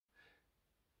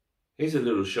Here's a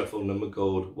little shuffle number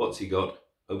called What's He Got?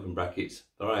 Open brackets,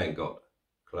 that I ain't got,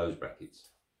 close brackets.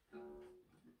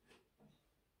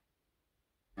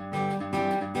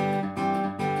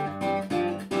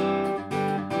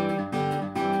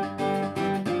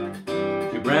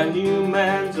 Your brand new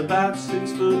man's about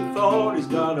 6'4", he's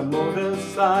got a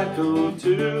motorcycle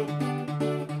too.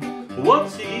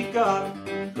 What's he got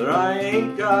that I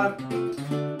ain't got?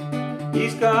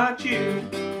 He's got you.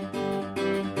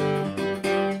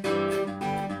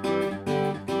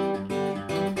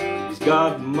 He's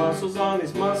got muscles on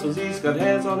his muscles, he's got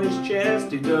hairs on his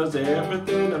chest, he does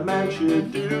everything a man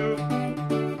should do.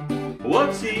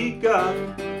 What's he got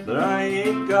that I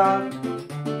ain't got?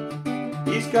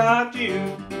 He's got you.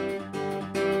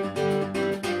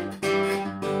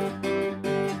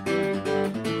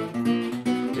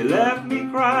 He left me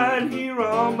crying here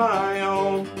on my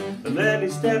own, and then he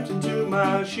stepped into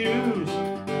my shoes.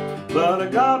 But I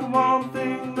got one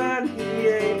thing that he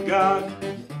ain't got.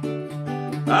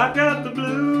 I got the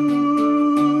blues.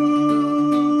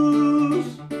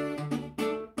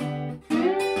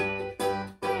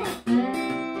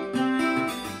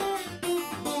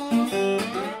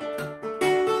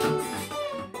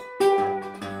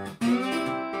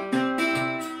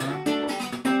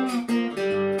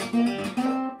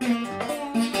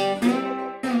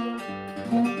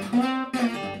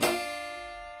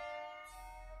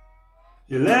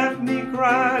 You left me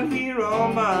crying here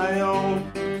on my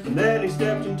own, and then he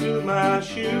stepped into my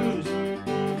shoes.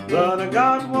 But I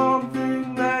got one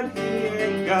thing that he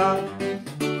ain't got.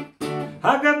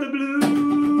 I got the blues.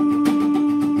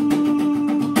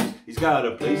 He's got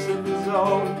a place of his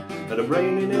own and a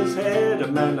brain in his head, a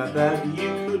man like that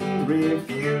you couldn't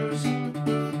refuse.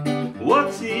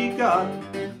 What's he got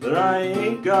that I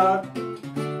ain't got?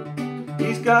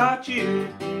 He's got you.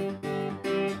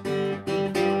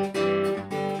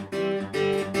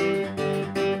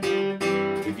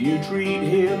 You treat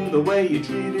him the way you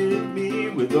treated me,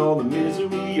 with all the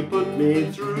misery you put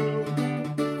me through,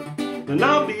 then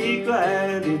I'll be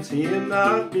glad it's him,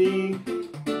 not me,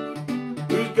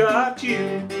 who's got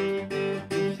you.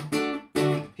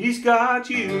 He's got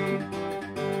you.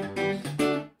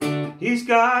 He's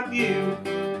got you.